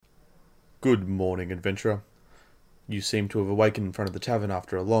Good morning, adventurer. You seem to have awakened in front of the tavern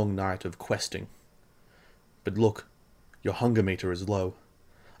after a long night of questing. But look, your hunger meter is low.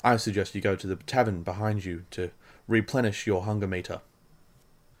 I suggest you go to the tavern behind you to replenish your hunger meter.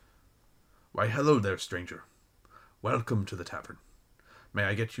 Why, hello there, stranger. Welcome to the tavern. May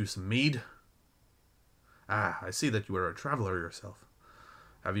I get you some mead? Ah, I see that you are a traveler yourself.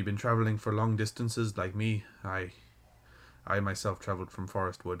 Have you been traveling for long distances like me? I myself traveled from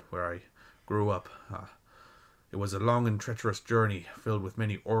Forestwood, where I grew up. It was a long and treacherous journey, filled with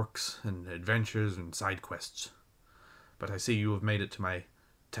many orcs and adventures and side quests. But I see you have made it to my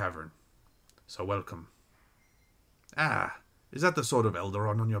tavern, so welcome. Ah, is that the sword of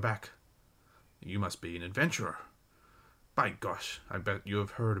Eldaron on your back? You must be an adventurer. By gosh, I bet you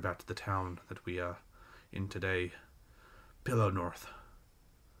have heard about the town that we are in today, Pillow North.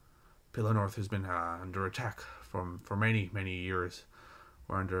 Pillow North has been under attack for many, many years.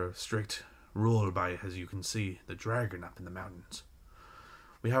 We're under strict rule by, as you can see, the dragon up in the mountains.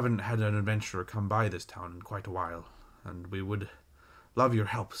 We haven't had an adventurer come by this town in quite a while, and we would love your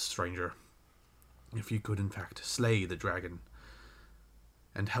help, stranger. If you could, in fact, slay the dragon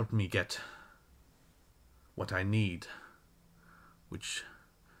and help me get what I need, which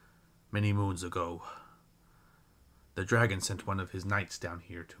many moons ago, the dragon sent one of his knights down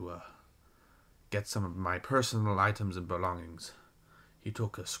here to get some of my personal items and belongings. He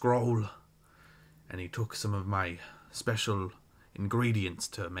took a scroll, and he took some of my special ingredients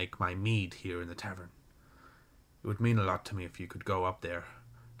to make my mead here in the tavern. It would mean a lot to me if you could go up there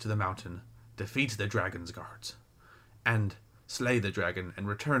to the mountain, defeat the dragon's guards, and slay the dragon and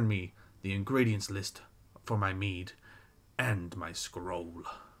return me the ingredients list for my mead and my scroll.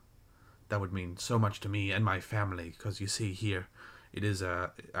 That would mean so much to me and my family, because you see here, it is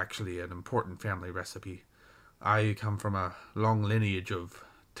actually an important family recipe. I come from a long lineage of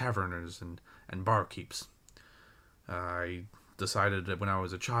taverners and barkeeps. I decided that when I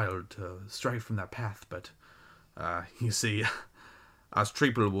was a child to stray from that path, but you see, us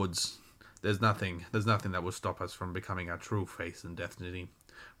Treeplewoods, there's nothing that will stop us from becoming our true faith and destiny,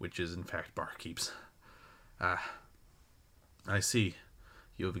 which is in fact barkeeps. I see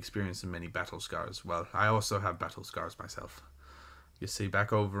you have experienced many battle scars. Well, I also have battle scars myself. You see,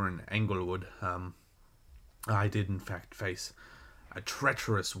 back over in Englewood, I did in fact face a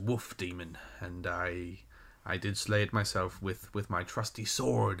treacherous wolf demon, and I did slay it myself with my trusty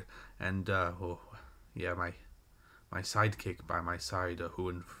sword, and my sidekick by my side,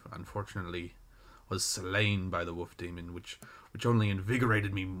 who unfortunately was slain by the wolf demon, which only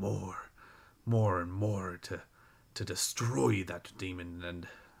invigorated me more and more to destroy that demon. And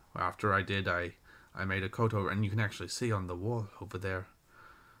after I did, I made a coat over, and you can actually see on the wall over there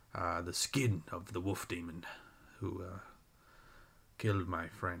the skin of the wolf demon who killed my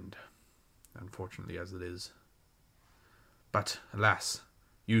friend, unfortunately as it is. But alas,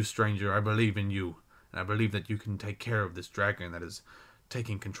 you stranger, I believe in you, and I believe that you can take care of this dragon that is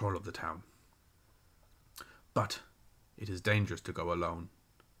taking control of the town. But it is dangerous to go alone.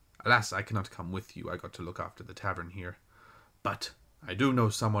 Alas, I cannot come with you. I got to look after the tavern here. But I do know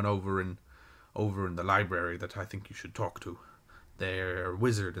someone over in the library that I think you should talk to. They're a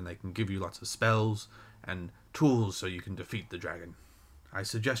wizard, and they can give you lots of spells and tools so you can defeat the dragon. I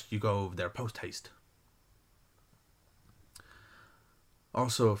suggest you go over there post-haste.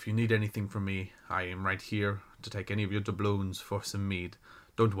 Also, if you need anything from me, I am right here to take any of your doubloons for some mead.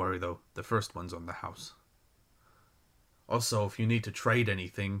 Don't worry, though. The first one's on the house. Also, if you need to trade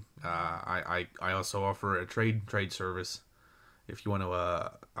anything, I also offer a trade service. If you want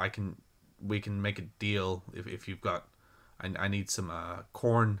to, we can make a deal. If you've got, I need some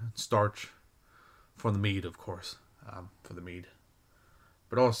corn starch for the mead, of course, for the mead.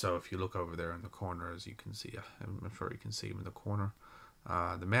 But also, if you look over there in the corner, as you can see, I'm sure you can see him in the corner,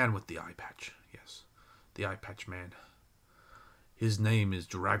 the man with the eye patch. Yes, the eye patch man. His name is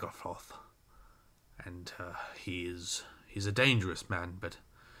Dragothoth, and he's a dangerous man, but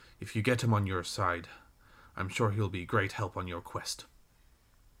if you get him on your side, I'm sure he'll be great help on your quest.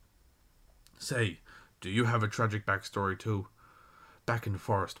 Say, do you have a tragic backstory too? Back in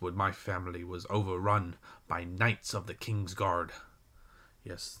Forestwood, my family was overrun by knights of the King's Guard.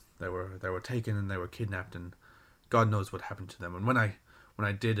 Yes, they were taken and they were kidnapped, and God knows what happened to them. And when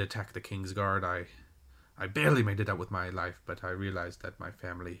I did attack the King's Guard, I barely made it out with my life, but I realized that my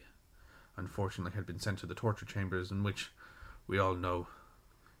family, unfortunately, had been sent to the torture chambers, in which we all know,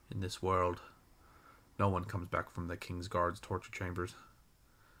 in this world, no one comes back from the King's Guard's torture chambers.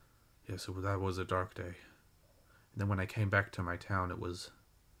 Yes, that was a dark day. And then when I came back to my town, it was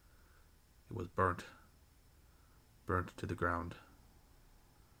burnt to the ground.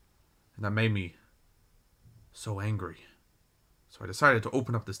 And that made me so angry. So I decided to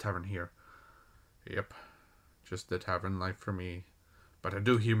open up this tavern here. Yep, just the tavern life for me. But I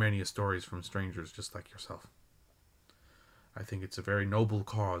do hear many stories from strangers just like yourself. I think it's a very noble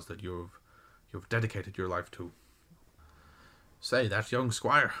cause that you've dedicated your life to. Say, that young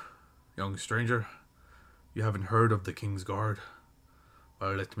squire, young stranger, you haven't heard of the King's Guard?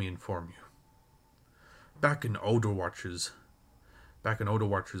 Well, let me inform you. Back in Overwatch's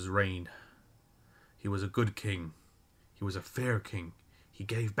reign, he was a good king. He was a fair king. He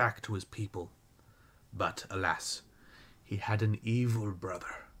gave back to his people. But, alas, he had an evil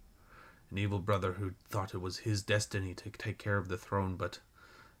brother. An evil brother who thought it was his destiny to take care of the throne, but,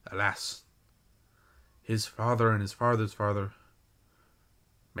 alas, his father and his father's father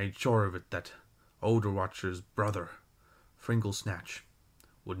made sure of it that Overwatcher's brother, Fringlesnatch,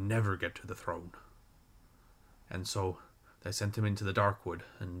 would never get to the throne. And so they sent him into the Darkwood,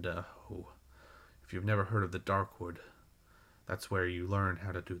 and if you've never heard of the Darkwood, that's where you learn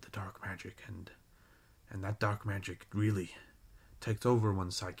how to do the dark magic, and that dark magic really takes over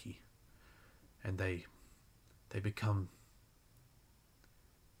one's psyche, and they become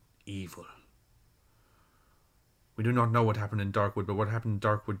evil. We do not know what happened in Darkwood, but what happened in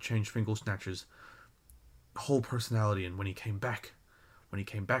Darkwood changed Fringlesnatch's whole personality, and when he came back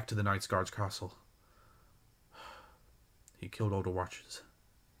to the Knight's Guard's castle, he killed Overwatches.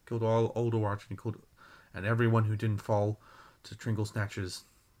 Killed all Overwatch, and everyone who didn't fall to Fringlesnatch's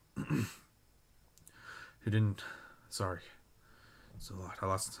sorry. It's a lot. I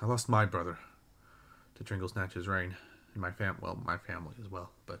lost my brother to Fringlesnatch's reign. And my family as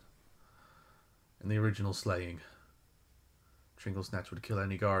well, but in the original slaying, Fringlesnatch would kill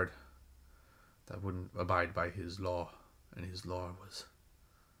any guard that wouldn't abide by his law, and his law was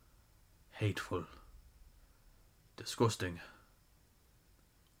hateful, disgusting,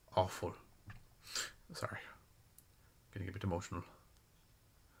 awful. Sorry, getting a bit emotional.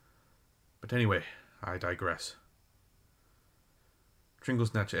 But anyway, I digress.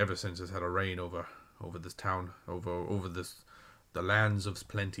 Fringlesnatch ever since has had a reign over this town, over the lands of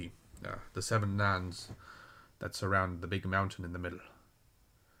plenty, the 7 lands that surround the big mountain in the middle.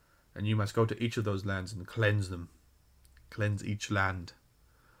 And you must go to each of those lands and cleanse them. Cleanse each land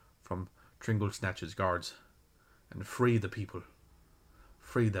from Fringlesnatch's guards, and free the people.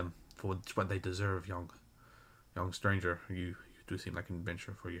 Free them for what they deserve, young stranger. You do seem like an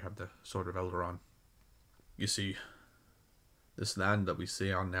adventurer, for you have the Sword of Eldaron. You see, this land that we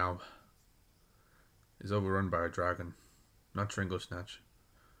see on now is overrun by a dragon, not Fringlesnatch.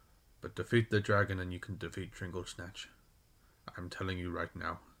 But defeat the dragon and you can defeat Fringlesnatch. I'm telling you right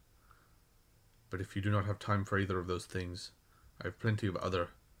now. But if you do not have time for either of those things, I have plenty of other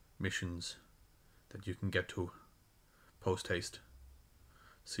missions that you can get to post haste.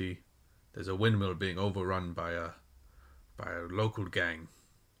 See, there's a windmill being overrun by a local gang,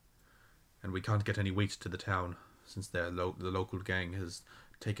 and we can't get any wheat to the town since the local gang has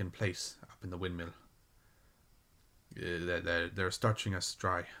taken place up in the windmill. They're starching us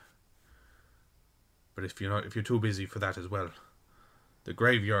dry. But if you're too busy for that as well, the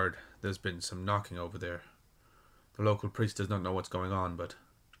graveyard, there's been some knocking over there. The local priest does not know what's going on, but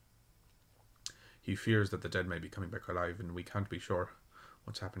he fears that the dead may be coming back alive, and we can't be sure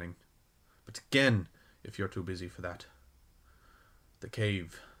what's happening. But again, if you're too busy for that, the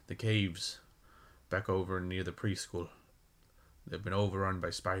caves back over near the preschool, they've been overrun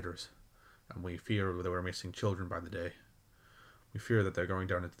by spiders, and we fear that we're missing children by the day. We fear that they're going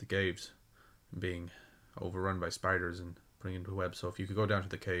down into the caves and being overrun by spiders and putting into a web. So if you could go down to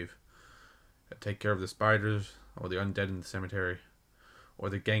the cave and take care of the spiders, or the undead in the cemetery, or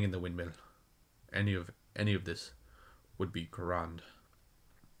the gang in the windmill, any of this would be grand.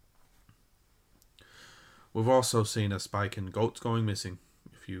 We've also seen a spike in goats going missing.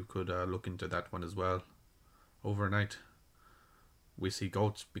 If you could look into that one as well. Overnight, we see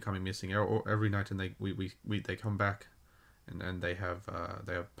goats becoming missing every night, and they come back, and they have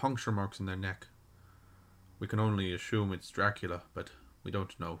puncture marks in their neck. We can only assume it's Dracula, but we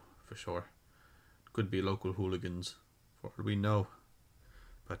don't know for sure. It could be local hooligans, for all we know.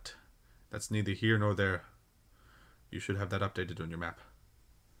 But that's neither here nor there. You should have that updated on your map.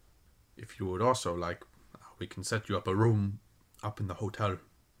 If you would also like, we can set you up a room up in the hotel,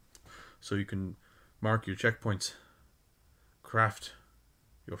 so you can mark your checkpoints, craft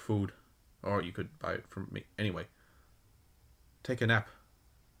your food, or you could buy it from me. Anyway, take a nap,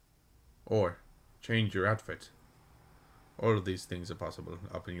 or change your outfit. All of these things are possible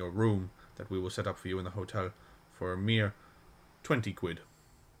up in your room that we will set up for you in the hotel for a mere 20 quid.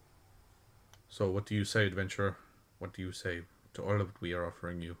 So what do you say, adventurer? What do you say to all of what we are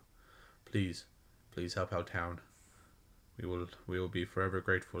offering you Please, please help out town. We will be forever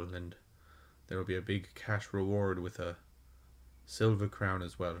grateful, and there will be a big cash reward with a silver crown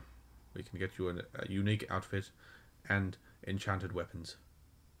as well. We can get you a unique outfit and enchanted weapons.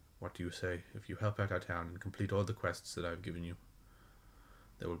 What do you say? If you help out our town and complete all the quests that I've given you,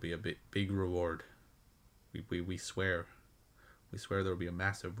 there will be a big reward. We swear. We swear there will be a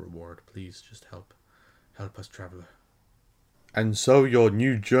massive reward. Please, just help. Help us, traveler. And so your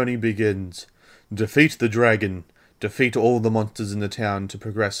new journey begins. Defeat the dragon, defeat all the monsters in the town to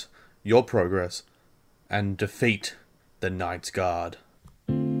progress your progress, and defeat the Knight's Guard.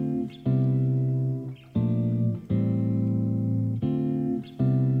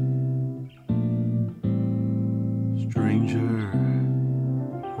 Stranger,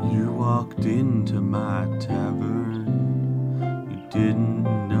 you walked into my tavern. You didn't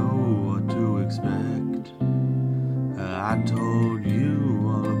know what to expect. I told you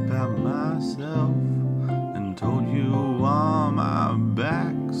all about myself and told you all my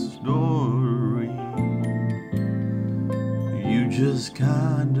backstory. You just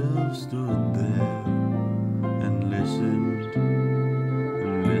kind of stood there and listened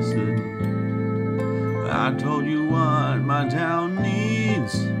and listened. I told you what my town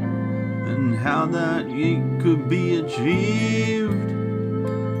needs and how that it could be achieved.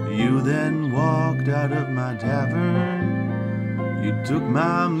 You then walked out of my tavern. You took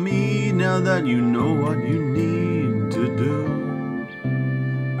my mead, now that you know what you need to do.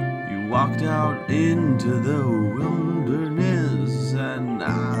 You walked out into the wilderness, and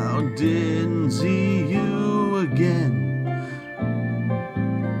I didn't see you again.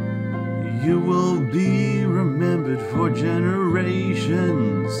 You will be remembered for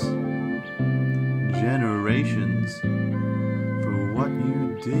generations. Generations for what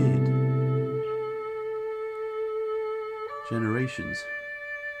you did. Generations.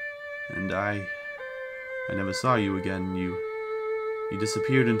 And I never saw you again. You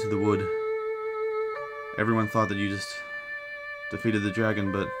disappeared into the wood. Everyone thought that you just defeated the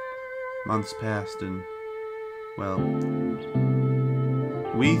dragon, but months passed and, well,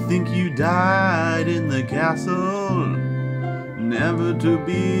 we think you died in the castle, never to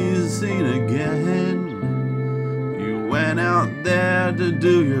be seen again. You went out there to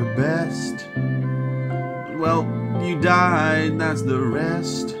do your best. Well, you died, that's the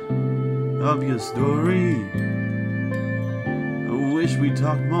rest of your story. I wish we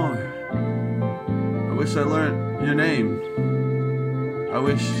talked more. I wish I learned your name. I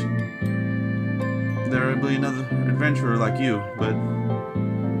wish there would be another adventurer like you, but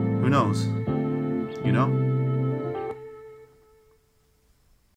who knows, you know?